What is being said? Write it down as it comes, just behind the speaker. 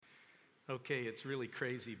Okay, it's really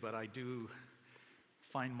crazy, but I do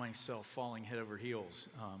find myself falling head over heels.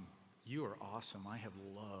 You are awesome. I have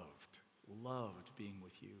loved being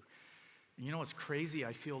with you. And you know what's crazy?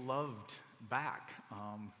 I feel loved back.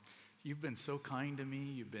 You've been so kind to me.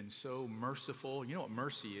 You've been so merciful. You know what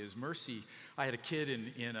mercy is? Mercy, I had a kid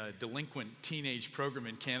in a delinquent teenage program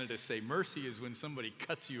in Canada say, mercy is when somebody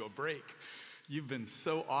cuts you a break. You've been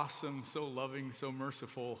so awesome, so loving, so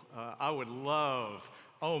merciful.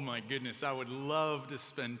 Oh my goodness, I would love to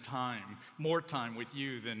spend more time with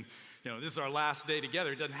you than, this is our last day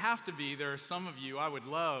together. It doesn't have to be. There are some of you I would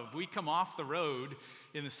love. We come off the road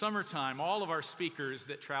in the summertime, all of our speakers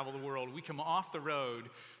that travel the world, we come off the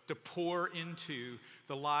road to pour into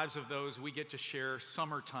the lives of those we get to share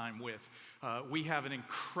summertime with. We have an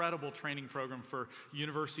incredible training program for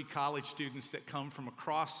university college students that come from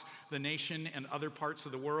across the nation and other parts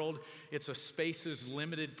of the world. It's a spaces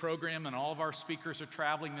limited program, and all of our speakers are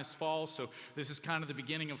traveling this fall, so this is kind of the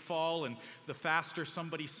beginning of fall, and the faster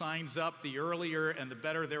somebody signs up, the earlier and the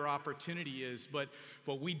better their opportunity is. But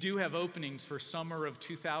we do have openings for summer of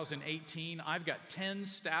 2018. I've got 10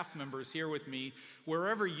 staff members here with me,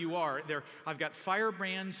 wherever you are. I've got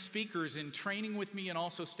Firebrand speakers in training with me and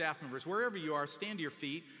also staff members. Wherever you are, stand to your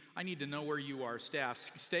feet. I need to know where you are,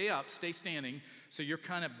 staff. Stay up, stay standing, so you're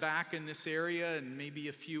kind of back in this area and maybe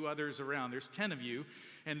a few others around. There's 10 of you,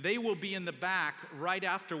 and they will be in the back right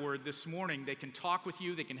afterward this morning. They can talk with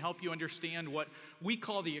you. They can help you understand what we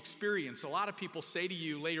call the experience. A lot of people say to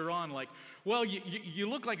you later on, like, well, you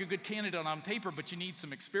look like a good candidate on paper, but you need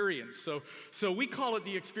some experience. So we call it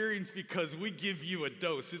the experience because we give you a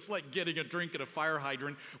dose. It's like getting a drink at a fire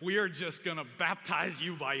hydrant. We are just going to baptize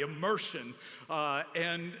you by immersion,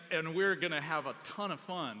 and we're going to have a ton of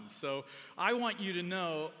fun. So I want you to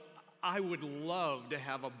know I would love to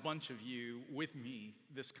have a bunch of you with me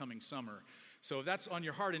this coming summer. So if that's on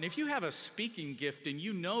your heart, and if you have a speaking gift and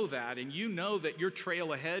you know that your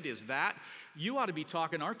trail ahead is that, you ought to be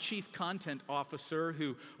talking. Our chief content officer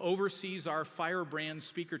who oversees our Firebrand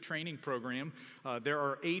speaker training program, there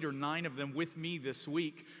are 8 or 9 of them with me this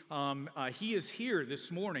week. He is here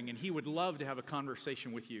this morning, and he would love to have a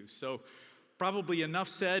conversation with you. So probably enough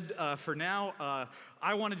said for now.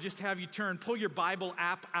 I want to just have you pull your Bible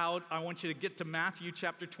app out. I want you to get to Matthew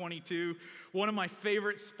chapter 22, one of my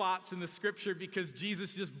favorite spots in the scripture because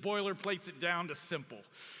Jesus just boilerplates it down to simple.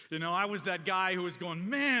 I was that guy who was going,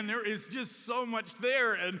 man, there is just so much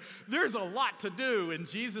there and there's a lot to do. And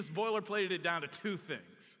Jesus boilerplated it down to 2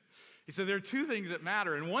 things. He said there are 2 things that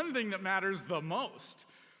matter, and one thing that matters the most.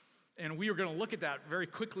 And we are going to look at that very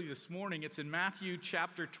quickly this morning. It's in Matthew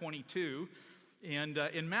chapter 22. And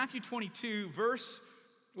in Matthew 22,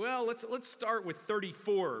 let's start with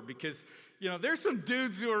 34, because, there's some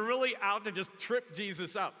dudes who are really out to just trip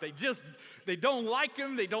Jesus up. They don't like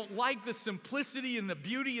him. They don't like the simplicity and the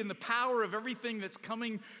beauty and the power of everything that's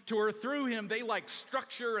coming to or through him. They like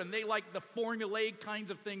structure, and they like the formulaic kinds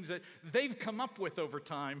of things that they've come up with over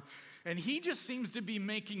time. And he just seems to be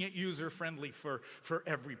making it user-friendly for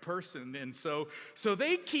every person. And so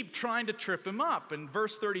they keep trying to trip him up. In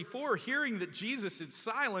verse 34, hearing that Jesus had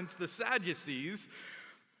silenced the Sadducees,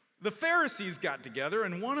 the Pharisees got together,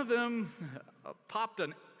 and one of them popped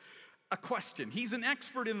a question. He's an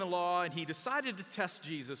expert in the law, and he decided to test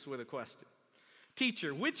Jesus with a question.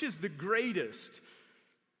 Teacher, which is the greatest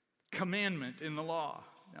commandment in the law?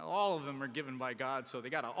 Now, all of them are given by God, so they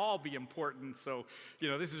got to all be important. So,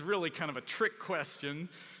 this is really kind of a trick question.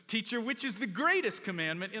 Teacher, which is the greatest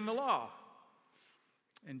commandment in the law?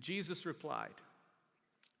 And Jesus replied,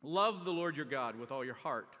 love the Lord your God with all your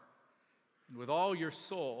heart, and with all your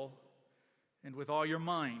soul, and with all your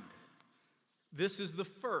mind. This is the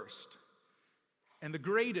first and the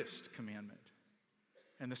greatest commandment.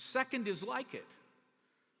 And the second is like it.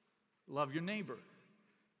 Love your neighbor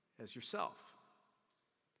as yourself.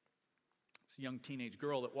 A young teenage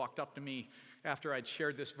girl that walked up to me after I'd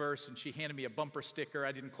shared this verse, and she handed me a bumper sticker.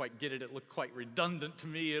 I didn't quite get it. It looked quite redundant to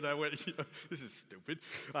me, and I went, this is stupid.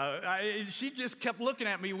 She just kept looking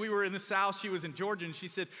at me. We were in the South. She was in Georgia, and she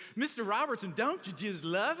said, Mr. Robertson, don't you just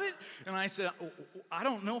love it? And I said, I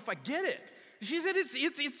don't know if I get it. She said,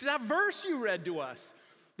 it's that verse you read to us.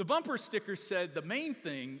 The bumper sticker said, the main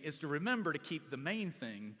thing is to remember to keep the main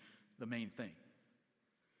thing the main thing.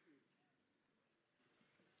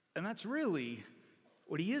 And that's really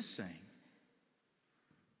what he is saying.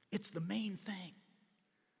 It's the main thing.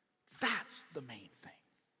 That's the main thing.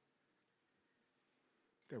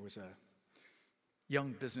 There was a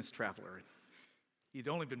young business traveler He'd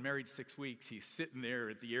only been married 6 weeks. He's sitting there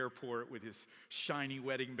at the airport with his shiny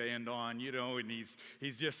wedding band on, and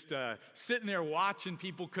he's just sitting there watching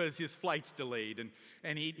people because his flight's delayed.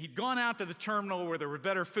 And he'd gone out to the terminal where there were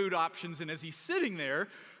better food options, and as he's sitting there,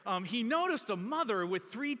 he noticed a mother with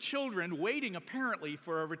 3 children waiting apparently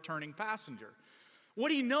for a returning passenger. What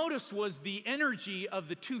he noticed was the energy of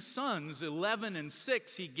the 2 sons, 11 and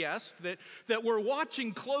 6, he guessed, that were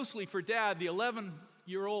watching closely for Dad, the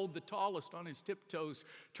 11-year-old, the tallest, on his tiptoes,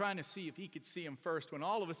 trying to see if he could see him first, when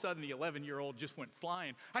all of a sudden the 11-year-old just went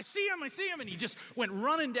flying. I see him, and he just went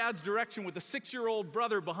running Dad's direction with a 6-year-old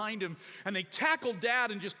brother behind him, and they tackled Dad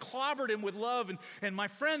and just clobbered him with love. And my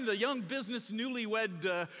friend, the young business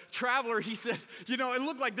newlywed traveler, he said, it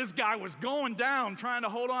looked like this guy was going down, trying to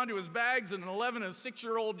hold on to his bags, and an 11 and a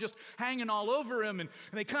 6-year-old just hanging all over him, and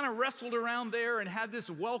they kind of wrestled around there and had this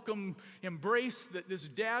welcome embrace that this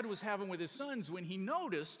dad was having with his sons, when he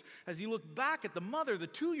noticed, as he looked back at the mother, the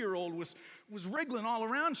 2-year-old was wriggling all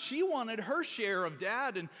around. She wanted her share of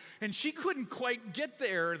Dad, and she couldn't quite get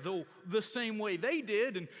there the same way they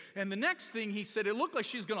did. And the next thing he said, it looked like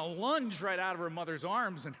she's going to lunge right out of her mother's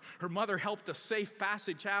arms, and her mother helped a safe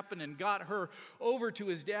passage happen and got her over to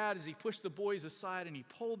his dad as he pushed the boys aside, and he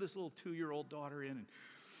pulled this little 2-year-old daughter in, and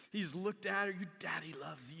he just looked at her. Your daddy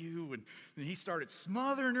loves you. And he started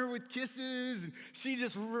smothering her with kisses. And she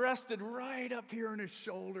just rested right up here on his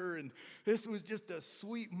shoulder. And this was just a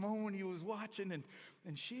sweet moment he was watching.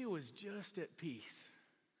 And she was just at peace.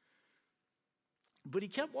 But he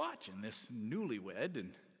kept watching this newlywed.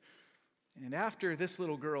 And after this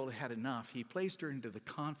little girl had enough, he placed her into the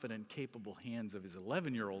confident, capable hands of his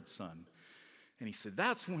 11-year-old son. And he said,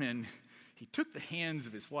 that's when he took the hands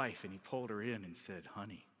of his wife and he pulled her in and said,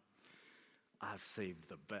 honey, I've saved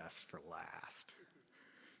the best for last.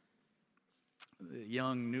 The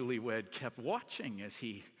young newlywed kept watching as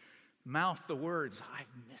he mouthed the words,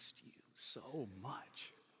 I've missed you so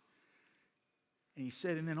much. And he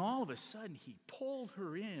said, and then all of a sudden he pulled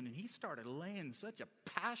her in and he started laying such a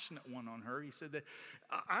passionate one on her. He said that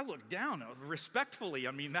I looked down respectfully.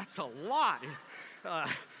 That's a lot. And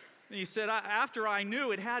he said, after I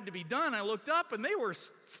knew it had to be done, I looked up and they were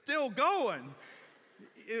still going.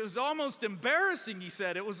 It was almost embarrassing, he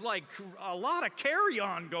said. It was like a lot of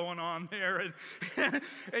carry-on going on there. And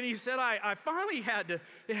he said, I finally had to,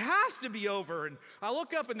 it has to be over. And I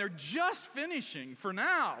look up and they're just finishing for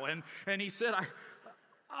now. And he said,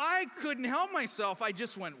 I couldn't help myself. I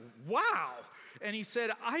just went, wow. And he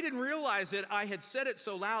said, I didn't realize it. I had said it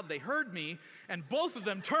so loud they heard me, and both of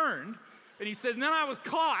them turned. And he said, and then I was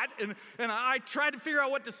caught, and I tried to figure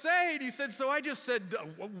out what to say. And he said, so I just said,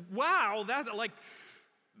 wow, that's like,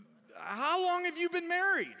 how long have you been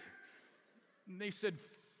married? And they said,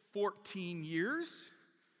 14 years.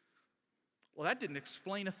 Well, that didn't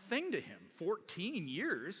explain a thing to him. 14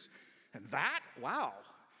 years? And that? Wow.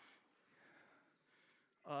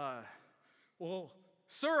 Well,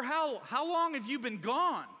 sir, how long have you been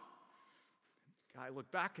gone? The guy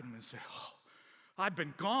looked back at him and said, I've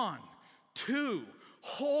been gone 2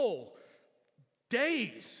 whole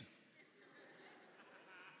days.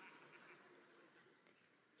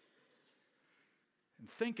 And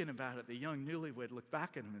thinking about it, the young newlywed looked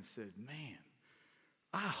back at him and said, man,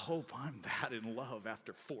 I hope I'm that in love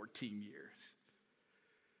after 14 years.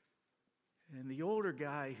 And the older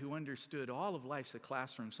guy who understood all of life's a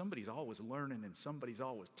classroom, somebody's always learning and somebody's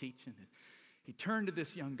always teaching, and he turned to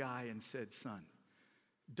this young guy and said, son,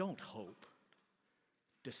 don't hope,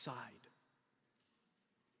 decide,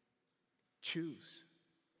 choose.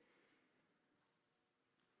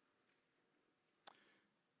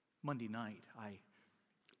 Monday night,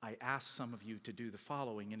 I asked some of you to do the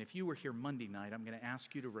following, and if you were here Monday night, I'm going to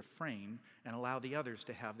ask you to refrain and allow the others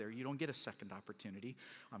to have you don't get a second opportunity.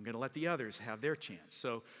 I'm going to let the others have their chance.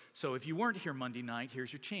 So if you weren't here Monday night,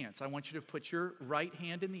 here's your chance. I want you to put your right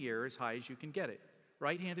hand in the air as high as you can get it.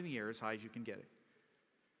 Right hand in the air as high as you can get it.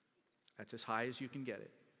 That's as high as you can get it.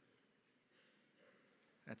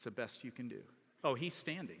 That's the best you can do. Oh, he's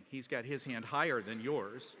standing. He's got his hand higher than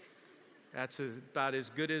yours. That's about as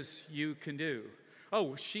good as you can do.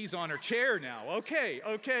 Oh, she's on her chair now. Okay.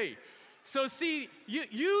 So see,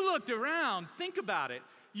 you looked around. Think about it.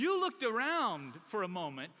 You looked around for a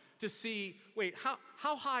moment to see, wait,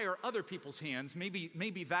 how high are other people's hands?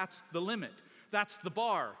 Maybe that's the limit. That's the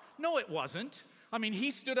bar. No, it wasn't.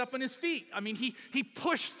 He stood up on his feet. He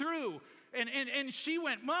pushed through. And she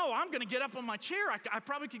went, no, I'm going to get up on my chair. I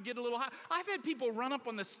probably could get a little higher. I've had people run up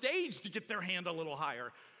on the stage to get their hand a little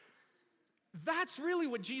higher. That's really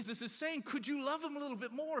what Jesus is saying. Could you love him a little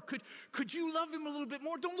bit more? Could you love him a little bit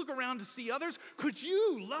more? Don't look around to see others. Could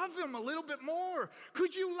you love him a little bit more?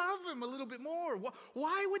 Could you love him a little bit more?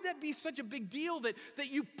 Why would that be such a big deal that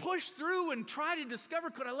you push through and try to discover,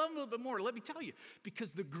 could I love him a little bit more? Let me tell you,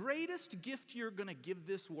 because the greatest gift you're going to give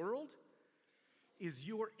this world is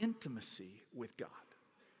your intimacy with God.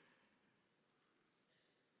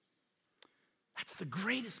 That's the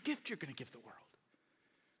greatest gift you're going to give the world.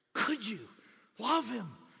 Could you love him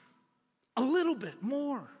a little bit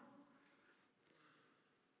more?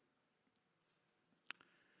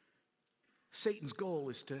 Satan's goal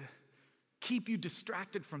is to keep you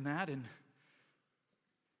distracted from that, and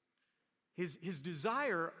his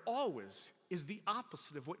desire always is the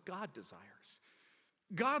opposite of what God desires.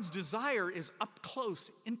 God's desire is up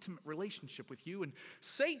close, intimate relationship with you, and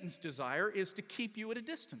Satan's desire is to keep you at a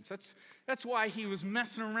distance. That's why he was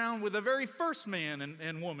messing around with the very first man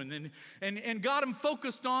and woman and got him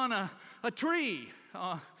focused on a tree.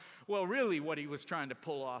 Well, really what he was trying to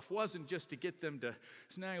pull off wasn't just to get them to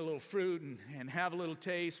snag a little fruit and have a little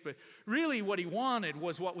taste, but really what he wanted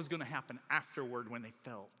was what was going to happen afterward when they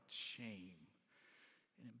felt shame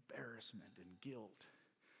and embarrassment and guilt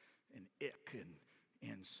and ick.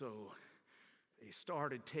 And so they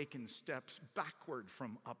started taking steps backward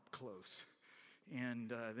from up close.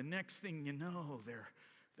 And the next thing you know,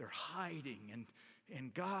 they're hiding,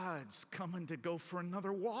 and God's coming to go for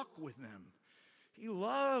another walk with them. He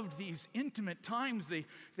loved these intimate times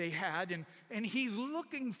they had, and he's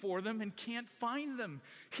looking for them and can't find them.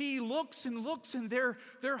 He looks and looks, and they're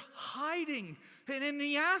hiding. And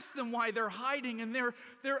he asks them why they're hiding, and they're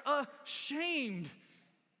ashamed.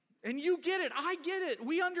 And you get it, I get it.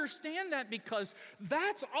 We understand that because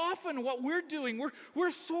that's often what we're doing.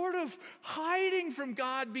 We're sort of hiding from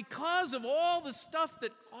God because of all the stuff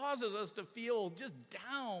that causes us to feel just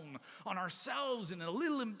down on ourselves and a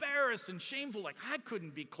little embarrassed and shameful, like I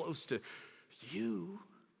couldn't be close to you.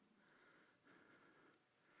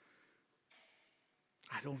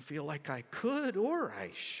 I don't feel like I could or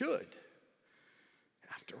I should.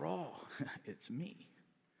 After all, it's me.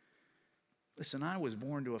 Listen, I was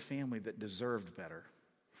born to a family that deserved better,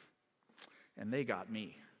 and they got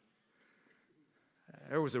me.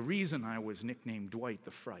 There was a reason I was nicknamed Dwight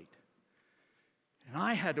the Fright. And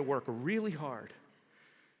I had to work really hard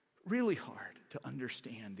to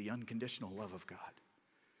understand the unconditional love of God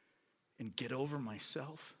and get over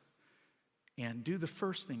myself and do the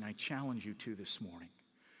first thing I challenge you to this morning.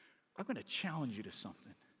 I'm going to challenge you to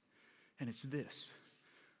something, and it's this.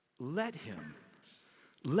 Let him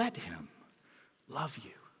love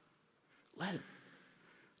you.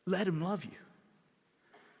 Let him love you.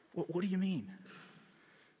 What do you mean?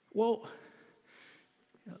 Well,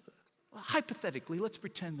 hypothetically, let's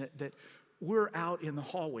pretend that we're out in the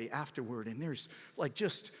hallway afterward, and there's like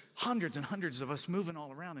just hundreds and hundreds of us moving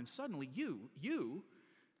all around, and suddenly you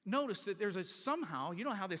notice that there's somehow, you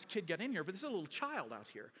know how this kid got in here, but there's a little child out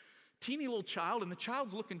here. Teeny little child, and the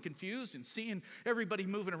child's looking confused and seeing everybody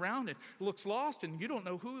moving around and looks lost, and you don't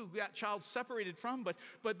know who that child's separated from,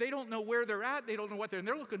 but they don't know where they're at, they don't know what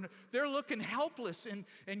they're looking helpless,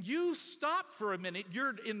 and you stop for a minute.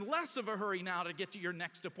 You're in less of a hurry now to get to your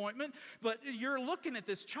next appointment, but you're looking at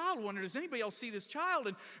this child, wondering, does anybody else see this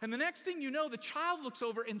child? And the next thing you know, the child looks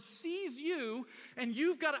over and sees you, and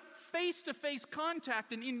you've got a face-to-face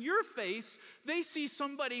contact, and in your face, they see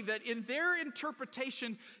somebody that in their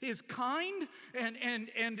interpretation is kind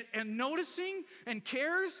and noticing and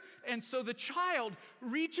cares. And so the child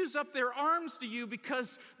reaches up their arms to you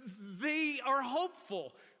because they are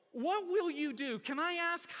hopeful. What will you do? Can I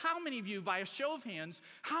ask how many of you, by a show of hands,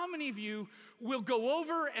 how many of you will go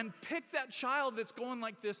over and pick that child that's going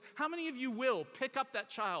like this? How many of you will pick up that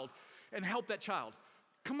child and help that child?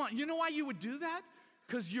 Come on, you know why you would do that?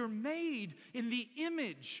 Because you're made in the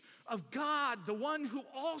image of God, the one who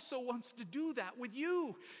also wants to do that with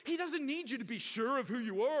you. He doesn't need you to be sure of who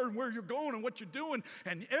you are and where you're going and what you're doing,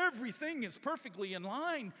 and everything is perfectly in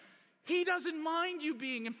line. He doesn't mind you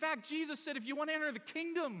being. In fact, Jesus said, if you want to enter the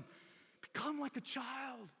kingdom, become like a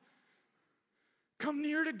child. Come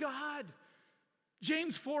near to God.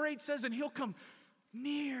 James 4:8 says, and he'll come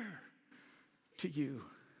near to you.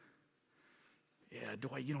 Yeah,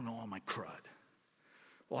 Dwight, you don't know all my crud.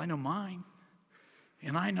 Well, I know mine,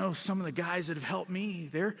 and I know some of the guys that have helped me.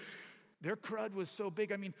 Their crud was so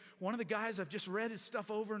big. I mean, one of the guys, I've just read his stuff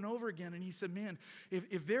over and over again, and he said, man,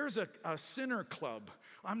 if there's a sinner club,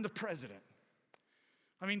 I'm the president.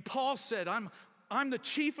 I mean, Paul said, I'm the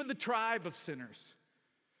chief of the tribe of sinners.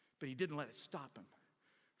 But he didn't let it stop him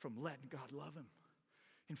from letting God love him.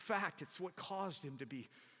 In fact, it's what caused him to be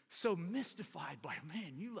So mystified by,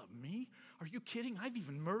 man, you love me? Are you kidding? I've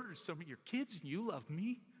even murdered some of your kids and you love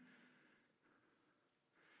me?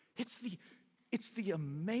 It's the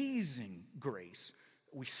amazing grace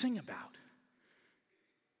we sing about.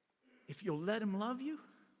 If you'll let him love you,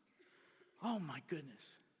 oh my goodness.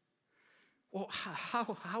 Well,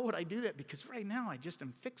 how would I do that? Because right now I just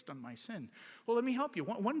am fixed on my sin. Well, let me help you.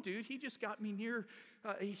 One dude, he just got me near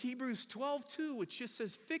Hebrews 12:2, which just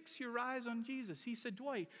says, fix your eyes on Jesus. He said,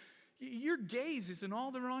 Dwight, your gaze is in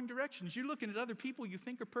all the wrong directions. You're looking at other people you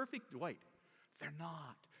think are perfect. Dwight, they're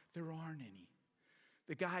not. There aren't any.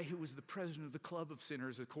 The guy who was the president of the club of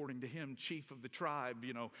sinners, according to him, chief of the tribe,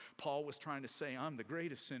 Paul was trying to say, I'm the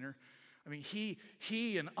greatest sinner. I mean,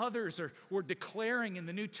 he and others were declaring in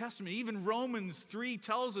the New Testament. Even Romans 3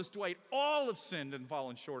 tells us, Dwight, all have sinned and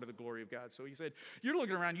fallen short of the glory of God. So he said, you're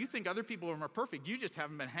looking around, you think other people are more perfect. You just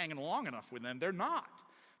haven't been hanging along enough with them. They're not.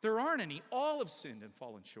 There aren't any. All have sinned and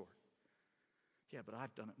fallen short. Yeah, but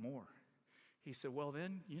I've done it more. He said, well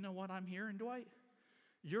then, you know what I'm hearing, Dwight?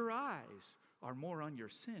 Your eyes are more on your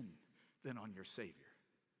sin than on your Savior.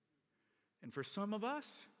 And for some of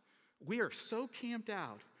us, we are so camped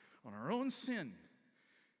out on our own sin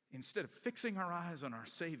instead of fixing our eyes on our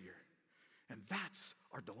Savior. And that's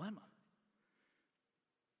our dilemma.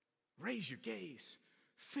 Raise your gaze,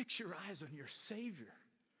 fix your eyes on your Savior,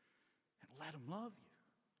 and let him love you.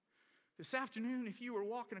 This afternoon, if you were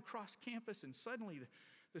walking across campus and suddenly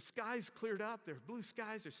the skies cleared up, there's blue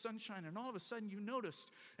skies, there's sunshine, and all of a sudden you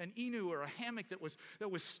noticed an inu or a hammock that was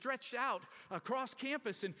stretched out across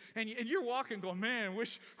campus, and you're walking going, man,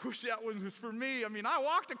 wish that one was for me. I mean, I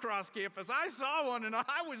walked across campus, I saw one, and I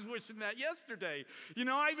was wishing that yesterday.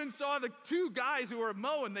 I even saw the two guys who were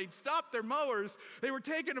mowing. They'd stopped their mowers, they were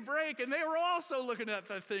taking a break, and they were also looking at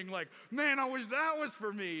that thing like, man, I wish that was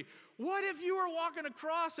for me. What if you were walking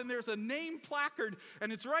across and there's a name placard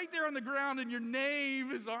and it's right there on the ground and your name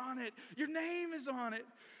is on it? Your name is on it.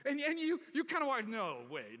 And you kind of walk, no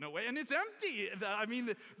way. And it's empty.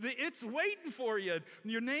 It's waiting for you.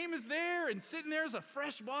 Your name is there, and sitting there is a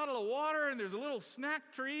fresh bottle of water, and there's a little snack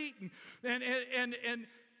treat, and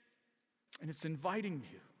it's inviting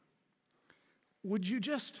you. Would you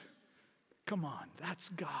just, come on, that's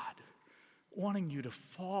God wanting you to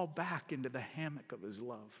fall back into the hammock of his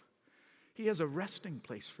love. He has a resting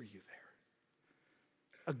place for you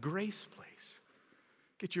there, a grace place.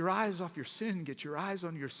 Get your eyes off your sin, get your eyes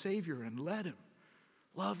on your Savior, and let him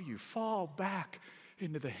love you. Fall back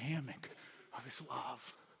into the hammock of his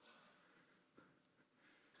love.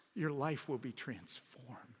 Your life will be transformed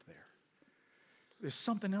there. There's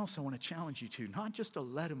something else I want to challenge you to, not just to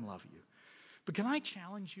let him love you, but can I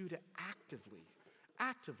challenge you to actively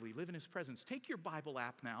live in his presence. Take your Bible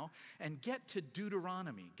app now and get to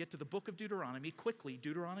Deuteronomy. Get to the book of Deuteronomy quickly.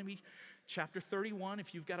 Deuteronomy chapter 31.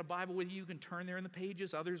 If you've got a Bible with you, you can turn there in the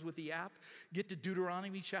pages. Others with the app. Get to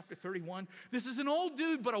Deuteronomy chapter 31. This is an old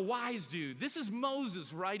dude, but a wise dude. This is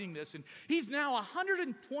Moses writing this, and he's now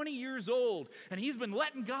 120 years old, and he's been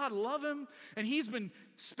letting God love him, and he's been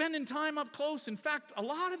spending time up close. In fact, a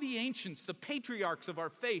lot of the ancients, the patriarchs of our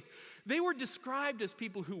faith, they were described as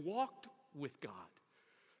people who walked with God.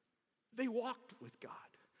 They walked with God.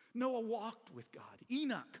 Noah walked with God.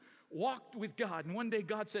 Enoch walked with God. And one day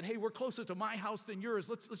God said, hey, we're closer to my house than yours.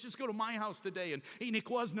 Let's just go to my house today. And Enoch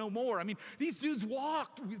was no more. I mean, these dudes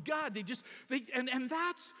walked with God. And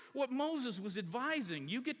that's what Moses was advising.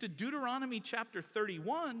 You get to Deuteronomy chapter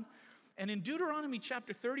 31. And in Deuteronomy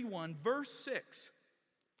chapter 31, verse 6,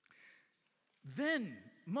 then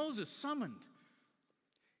Moses summoned.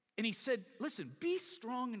 And he said, listen, be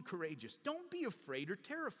strong and courageous. Don't be afraid or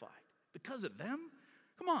terrified because of them.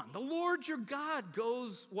 Come on, the Lord your God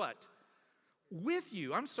goes what? With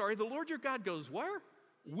you. I'm sorry, the Lord your God goes where?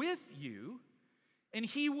 With you. And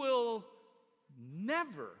he will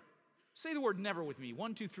never, say the word never with me.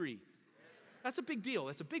 1, 2, 3. That's a big deal.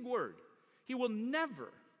 That's a big word. He will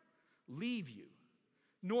never leave you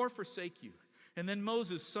nor forsake you. And then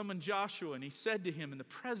Moses summoned Joshua, and he said to him in the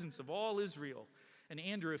presence of all Israel, and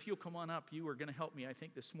Andrew, if you'll come on up, you are going to help me, I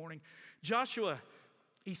think, this morning.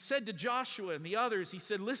 He said to Joshua and the others, he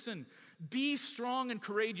said, listen, be strong and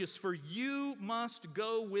courageous, for you must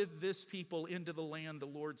go with this people into the land the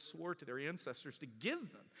Lord swore to their ancestors to give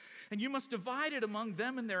them. And you must divide it among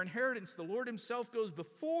them and their inheritance. The Lord himself goes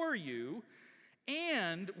before you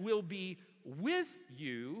and will be with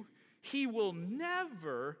you. He will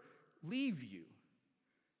never leave you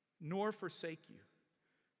nor forsake you.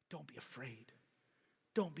 Don't be afraid.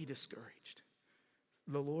 Don't be discouraged.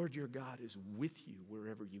 The Lord your God is with you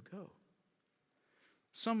wherever you go.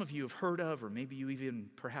 Some of you have heard of, or maybe you even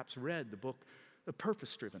perhaps read the book, The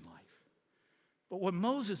Purpose-Driven Life. But what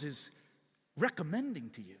Moses is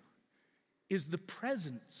recommending to you is the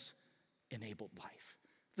presence-enabled life,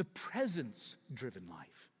 the presence-driven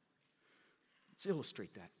life. Let's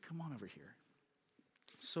illustrate that. Come on over here.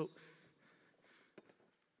 So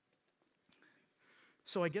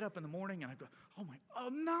I get up in the morning and I go, oh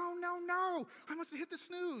no, I must have hit the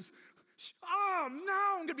snooze. Oh no,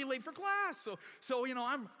 I'm going to be late for class. So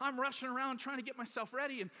I'm rushing around trying to get myself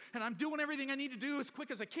ready, and I'm doing everything I need to do as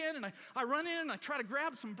quick as I can, and I run in and I try to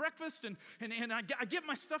grab some breakfast, and I get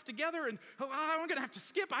my stuff together, and I'm going to have to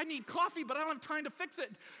skip. I need coffee, but I don't have time to fix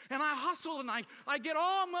it. And I hustle, and I get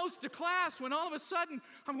almost to class when all of a sudden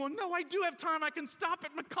I'm going, no, I do have time. I can stop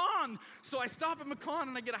at McCon. So I stop at McCon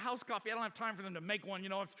and I get a house coffee. I don't have time for them to make one,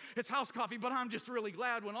 it's house coffee, but I'm just really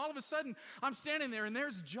glad when all of a sudden I'm standing there and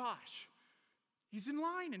there's Josh. He's in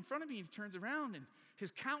line in front of me. He turns around, and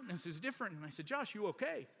his countenance is different. And I said, Josh, you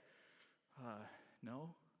okay?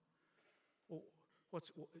 No. Well,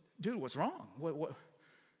 dude, what's wrong? What?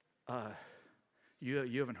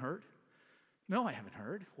 You haven't heard? No, I haven't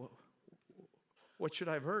heard. What should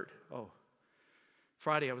I have heard? Oh,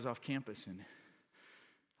 Friday I was off campus, and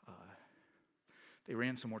they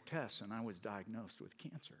ran some more tests, and I was diagnosed with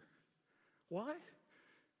cancer. What?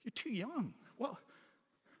 You're too young. Well,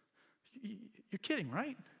 you're kidding,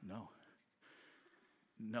 right? No,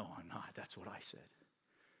 I'm not. That's what I said.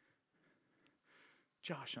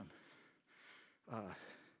 Josh, I'm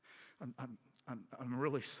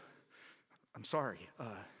really, I'm sorry.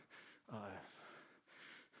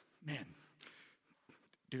 Man,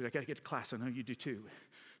 dude, I got to get to class. I know you do too.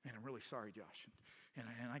 Man, I'm really sorry, Josh. And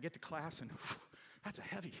I get to class, and that's a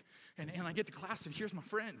heavy. And I get to class, and here's my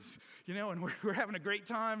friends, and we're having a great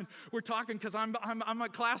time, and we're talking because I'm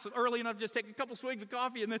at class early enough to just take a couple swigs of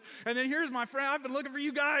coffee, and then here's my friend. I've been looking for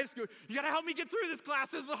you guys. You got to help me get through this class.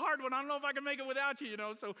 This is a hard one. I don't know if I can make it without you,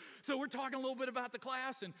 So we're talking a little bit about the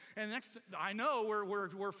class, and next I know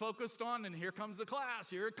we're focused on, and here comes the class.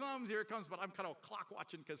 Here it comes. But I'm kind of clock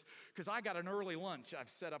watching because I got an early lunch I've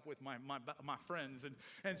set up with my friends,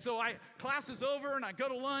 and so class is over, and I go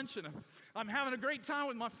to lunch, and I'm having a great time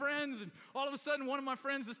with my friends, and all of a sudden one of my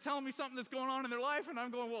friends is telling me something that's going on in their life, and I'm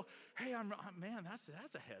going, well, hey, man, that's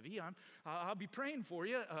a heavy. I'll be praying for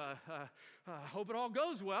you. Hope it all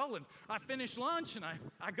goes well. And I finish lunch, and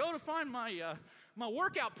I go to find my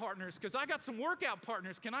workout partners, because I got some workout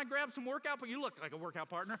partners. Can I grab some workout? But you look like a workout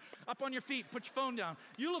partner. Up on your feet, put your phone down.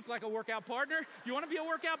 You look like a workout partner. You want to be a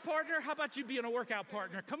workout partner? How about you being a workout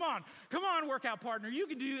partner? Come on, workout partner. You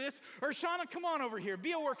can do this. Urshana, come on over here.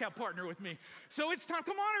 Be a workout partner with me. So it's time.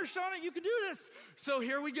 Come on, Urshana, you can do this. So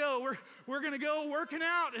here we go. We're going to go working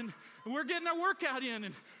out, and we're getting our workout in,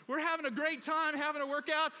 and we're having a great time having a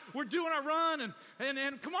workout. We're doing our run,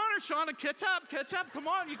 and come on, Urshana, catch up. Come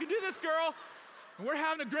on, you can do this, girl. And we're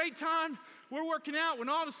having a great time. We're working out when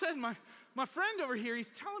all of a sudden my friend over here,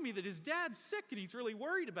 he's telling me that his dad's sick, and he's really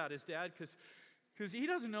worried about his dad because he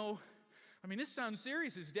doesn't know. I mean, this sounds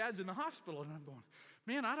serious. His dad's in the hospital, and I'm going,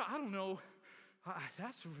 man, I don't know.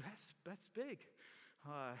 That's big.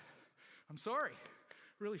 I'm sorry,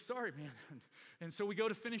 really sorry, man. And so we go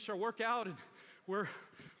to finish our workout, and we're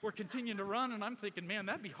continuing to run, and I'm thinking, man,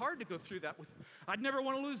 that'd be hard to go through that with. I'd never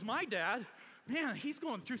want to lose my dad. Man, he's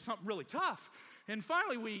going through something really tough. And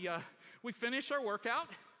finally, we finish our workout.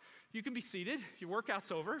 You can be seated. Your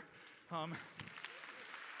workout's over.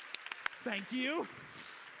 Thank you.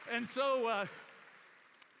 And so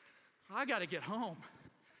I got to get home.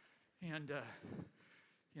 And,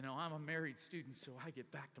 I'm a married student, so I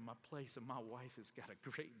get back to my place, and my wife has got a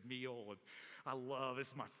great meal, and this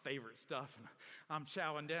is my favorite stuff. And I'm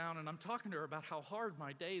chowing down, and I'm talking to her about how hard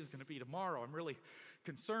my day is going to be tomorrow. I'm really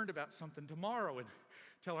concerned about something tomorrow, and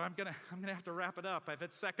tell her I'm gonna have to wrap it up. I've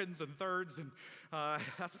had seconds and thirds, and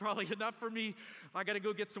that's probably enough for me. I got to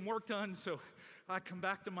go get some work done, so I come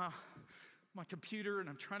back to my computer, and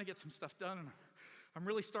I'm trying to get some stuff done, and I'm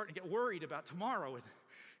really starting to get worried about tomorrow.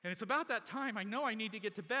 And it's about that time I know I need to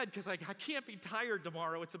get to bed because I can't be tired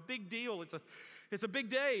tomorrow. It's a big deal. It's a big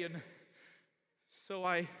day. And so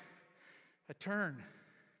I turn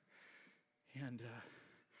and,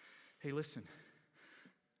 hey, listen,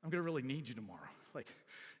 I'm going to really need you tomorrow.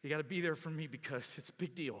 You got to be there for me because it's a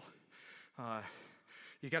big deal.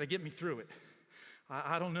 You got to get me through it.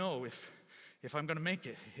 I don't know if I'm going to make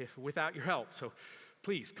it without your help. So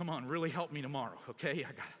please, come on, really help me tomorrow, okay?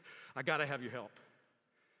 I got to have your help.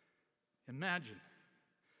 Imagine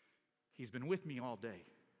he's been with me all day,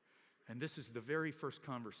 and this is the very first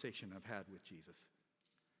conversation I've had with Jesus.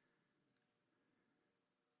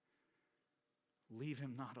 Leave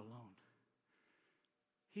him not alone.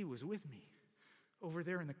 He was with me over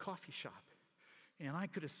there in the coffee shop, And I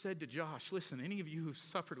could have said to Josh, listen, any of you who've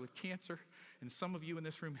suffered with cancer, and some of you in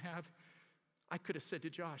this room have, I could have said to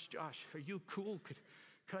Josh, are you cool?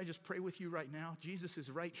 Could I just pray with you right now? Jesus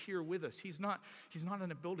is right here with us. He's not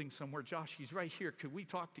in a building somewhere. Josh, he's right here. Could we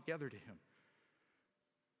talk together to him?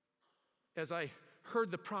 As I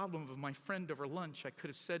heard the problem of my friend over lunch, I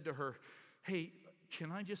could have said to her, hey,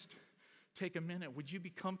 can I just take a minute? Would you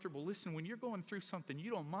be comfortable? Listen, when you're going through something,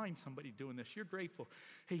 you don't mind somebody doing this. You're grateful.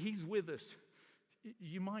 Hey, he's with us.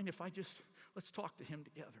 You mind if let's talk to him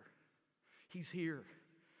together. He's here.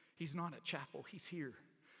 He's not at chapel. He's here.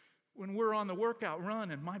 When we're on the workout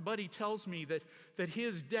run and my buddy tells me that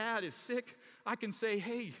his dad is sick, I can say,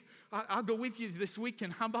 hey, I'll go with you this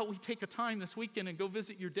weekend. How about we take a time this weekend and go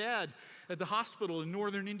visit your dad at the hospital in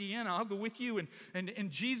northern Indiana? I'll go with you,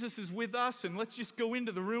 and Jesus is with us, and let's just go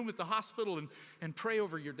into the room at the hospital and pray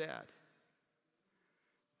over your dad.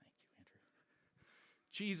 Thank you, Andrew.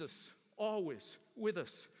 Jesus, always with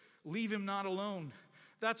us. Leave him not alone.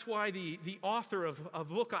 That's why the author of a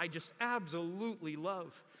book I just absolutely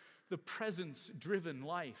love, The Presence-Driven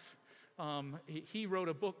Life, he wrote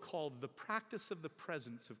a book called The Practice of the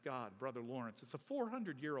Presence of God, Brother Lawrence. It's a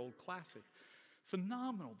 400-year-old classic.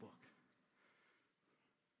 Phenomenal book.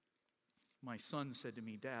 My son said to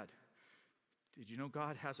me, Dad, did you know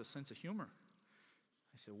God has a sense of humor?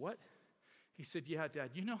 I said, what? He said, yeah,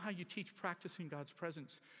 Dad, you know how you teach practicing God's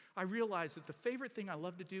presence? I realized that the favorite thing I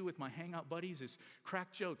love to do with my hangout buddies is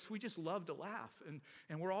crack jokes. We just love to laugh,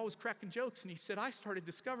 and we're always cracking jokes. And he said, I started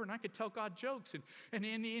discovering I could tell God jokes, and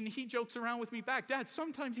he jokes around with me back. Dad,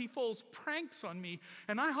 sometimes he pulls pranks on me,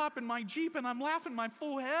 and I hop in my Jeep, and I'm laughing my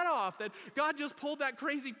full head off that God just pulled that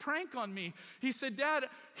crazy prank on me. He said, Dad,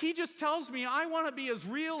 he just tells me I want to be as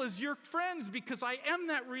real as your friends because I am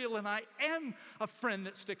that real, and I am a friend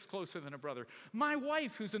that sticks closer than a brother. My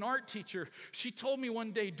wife, who's an art teacher, she told me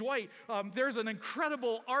one day, Dwight, there's an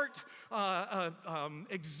incredible art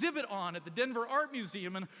exhibit on at the Denver Art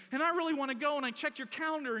Museum, and I really want to go, and I checked your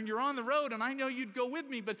calendar, and you're on the road, and I know you'd go with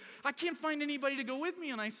me, but I can't find anybody to go with me.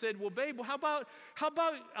 And I said, well, babe, how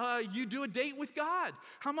about you do a date with God?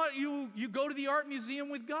 How about you go to the art museum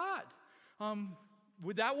with God?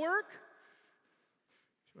 Would that work?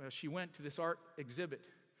 Well, she went to this art exhibit.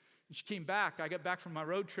 And she came back. I got back from my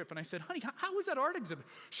road trip, and I said, honey, how was that art exhibit?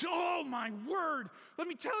 She said, oh, my word. Let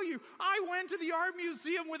me tell you, I went to the art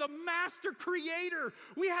museum with a master creator.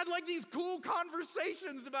 We had like these cool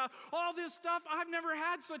conversations about all this stuff. I've never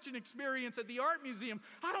had such an experience at the art museum.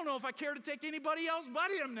 I don't know if I care to take anybody else but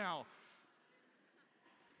him now.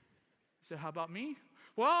 I said, how about me?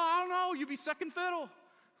 Well, I don't know. You be second fiddle.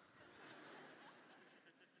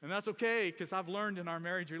 And that's okay, because I've learned in our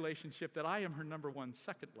marriage relationship that I am her number one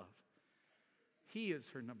second love. He is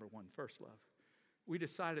her number one first love. We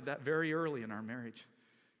decided that very early in our marriage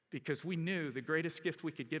because we knew the greatest gift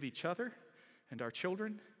we could give each other and our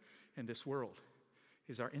children and this world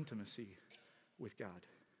is our intimacy with God.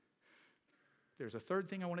 There's a third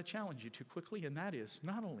thing I want to challenge you to quickly, and that is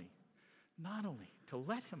not only to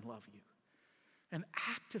let him love you and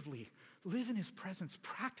actively live in his presence,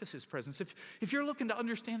 practice his presence. If you're looking to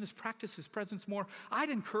understand this, practice his presence more,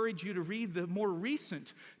 I'd encourage you to read the more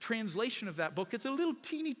recent translation of that book. It's a little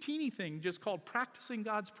teeny thing just called Practicing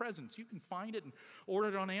God's Presence. You can find it and order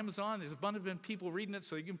it on Amazon. There's abundant people reading it,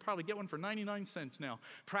 so you can probably get one for 99 cents now.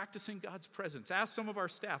 Practicing God's Presence. Ask some of our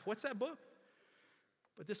staff, what's that book?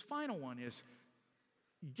 But this final one is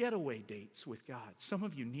getaway dates with God. Some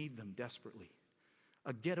of you need them desperately.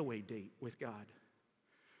 A getaway date with God.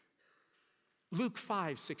 Luke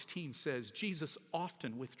 5:16 says, Jesus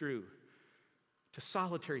often withdrew to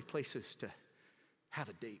solitary places to have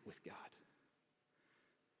a date with God.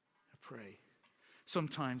 I pray.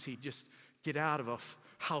 Sometimes he'd just get out of a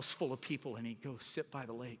house full of people and he'd go sit by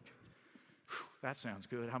the lake. Whew, that sounds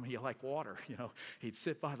good. How many of you like water? He'd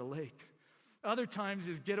sit by the lake. Other times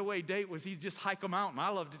his getaway date was he'd just hike a mountain. I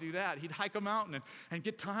love to do that. He'd hike a mountain and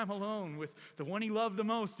get time alone with the one he loved the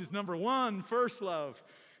most, his number one first love.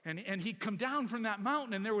 And he'd come down from that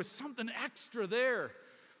mountain, and there was something extra there.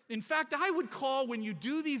 In fact, I would call, when you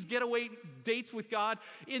do these getaway dates with God,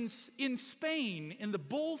 in Spain, in the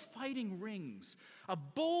bullfighting rings, a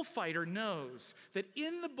bullfighter knows that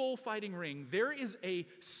in the bullfighting ring, there is a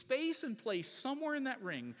space and place somewhere in that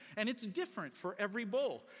ring, and it's different for every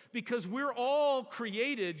bull, because we're all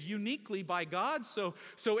created uniquely by God, so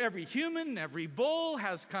every human, every bull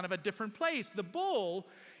has kind of a different place. The bull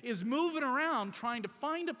is moving around trying to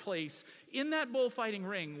find a place in that bullfighting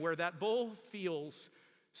ring where that bull feels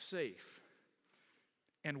safe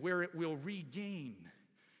and where it will regain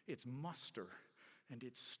its muster and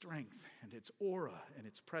its strength and its aura and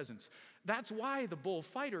its presence. That's why the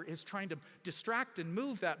bullfighter is trying to distract and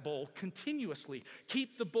move that bull continuously.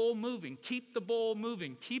 Keep the bull moving, keep the bull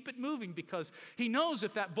moving, keep it moving, because he knows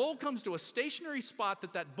if that bull comes to a stationary spot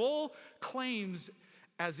that bull claims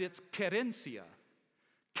as its querencia.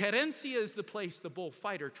 Querencia is the place the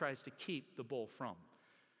bullfighter tries to keep the bull from,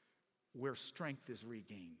 where strength is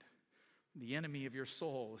regained. The enemy of your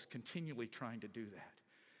soul is continually trying to do that.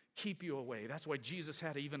 Keep you away. That's why Jesus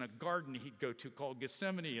had even a garden he'd go to called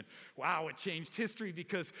Gethsemane. And wow, it changed history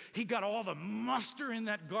because he got all the muster in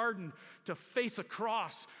that garden to face a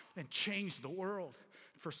cross and change the world.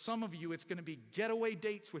 For some of you, it's going to be getaway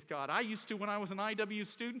dates with God. I used to, when I was an IW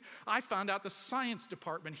student, I found out the science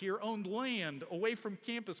department here owned land away from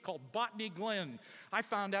campus called Botany Glen. I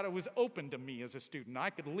found out it was open to me as a student.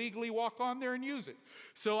 I could legally walk on there and use it.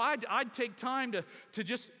 So I'd take time to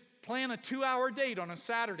just plan a 2-hour date on a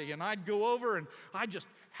Saturday, and I'd go over and I'd just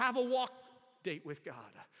have a walk date with God,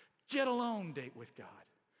 a get-alone date with God.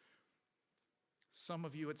 Some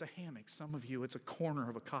of you, it's a hammock. Some of you, it's a corner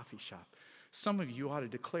of a coffee shop. Some of you ought to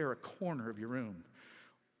declare a corner of your room.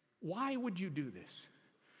 Why would you do this?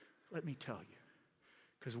 Let me tell you.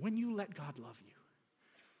 Because when you let God love you,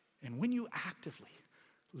 and when you actively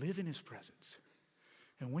live in his presence,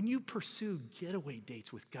 and when you pursue getaway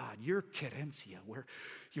dates with God, your querencia, where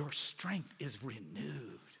your strength is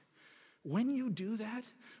renewed, when you do that,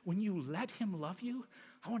 when you let him love you,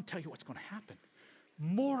 I want to tell you what's going to happen.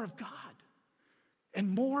 More of God,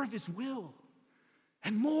 and more of his will,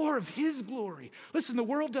 and more of his glory. Listen, the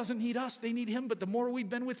world doesn't need us, they need him, but the more we've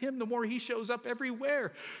been with him, the more he shows up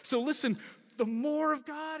everywhere. So listen, the more of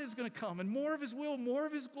God is going to come, and more of his will, more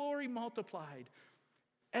of his glory multiplied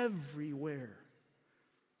everywhere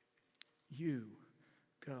you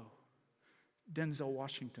go. Denzel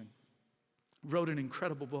Washington wrote an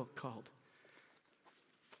incredible book called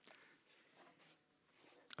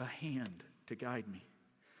A Hand to Guide Me.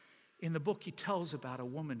 In the book, he tells about a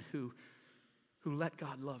woman who let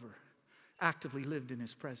God love her, actively lived in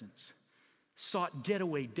his presence, sought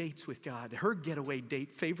getaway dates with God. Her getaway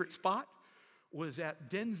date, favorite spot, was at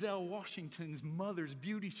Denzel Washington's mother's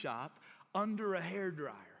beauty shop under a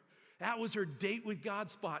hairdryer. That was her date with God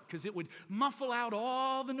spot, because it would muffle out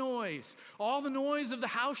all the noise of the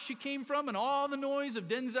house she came from and all the noise of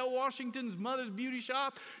Denzel Washington's mother's beauty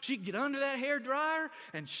shop. She'd get under that hairdryer,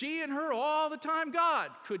 and she and her all the time, God,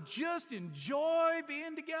 could just enjoy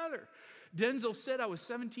being together. Denzel said, I was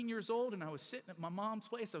 17 years old, and I was sitting at my mom's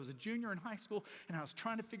place. I was a junior in high school, and I was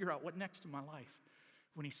trying to figure out what next in my life.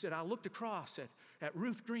 When he said, I looked across at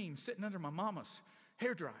Ruth Green sitting under my mama's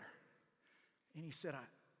hairdryer, and he said,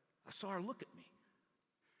 I saw her look at me.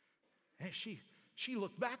 And she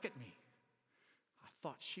looked back at me. I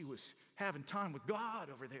thought she was having time with God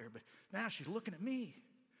over there, but now she's looking at me.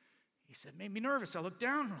 He said, made me nervous. I looked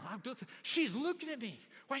down, she's looking at me.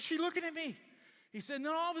 Why is she looking at me? He said, and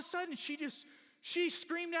then all of a sudden, she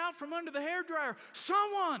screamed out from under the hairdryer,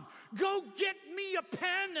 someone, go get me a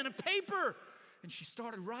pen and a paper. And she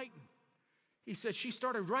started writing. He said she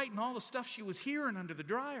started writing all the stuff she was hearing under the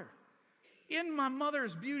dryer. In my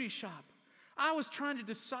mother's beauty shop, I was trying to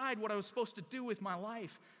decide what I was supposed to do with my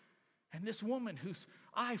life. And this woman whose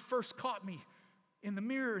eye first caught me in the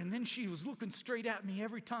mirror, and then she was looking straight at me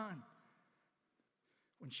every time.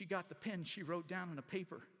 When she got the pen, she wrote down on a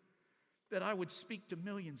paper that I would speak to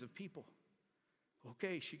millions of people.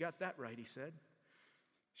 Okay, she got that right, he said.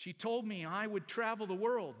 She told me I would travel the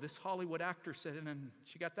world, this Hollywood actor said, and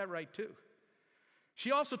she got that right too.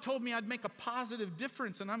 She also told me I'd make a positive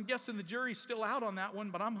difference, and I'm guessing the jury's still out on that one,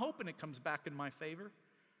 but I'm hoping it comes back in my favor.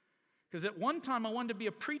 Because at one time I wanted to be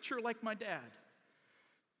a preacher like my dad.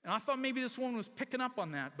 And I thought maybe this woman was picking up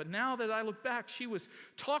on that, but now that I look back, she was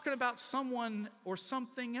talking about someone or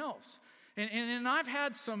something else. And I've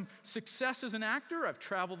had some success as an actor. I've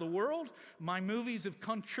traveled the world. My movies have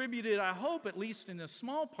contributed, I hope, at least in a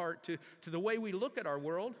small part, to the way we look at our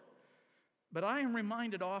world. But I am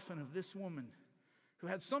reminded often of this woman who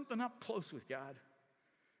had something up close with God.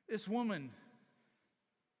 This woman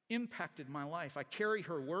impacted my life. I carry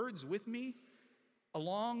her words with me,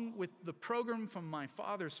 along with the program from my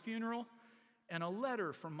father's funeral and a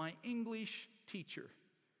letter from my English teacher.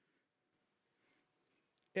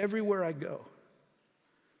 Everywhere I go,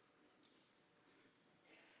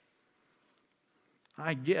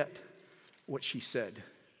 I get what she said.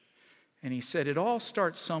 And he said, it all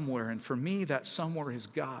starts somewhere, and for me, that somewhere is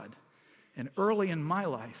God. And early in my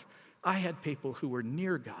life, I had people who were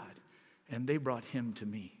near God, and they brought him to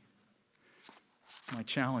me. My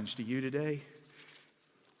challenge to you today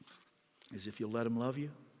is if you'll let him love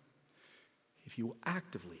you, if you will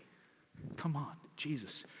actively, come on,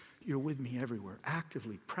 Jesus, you're with me everywhere.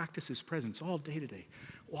 Actively practice his presence all day today.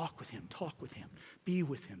 Walk with him, talk with him, be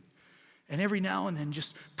with him. And every now and then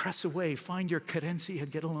just press away. Find your cadencia,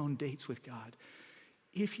 get alone dates with God.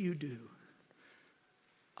 If you do,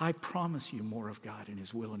 I promise you more of God and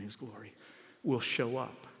his will and his glory will show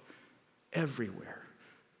up everywhere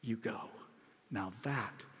you go. Now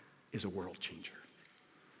that is a world changer.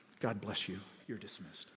 God bless you. You're dismissed.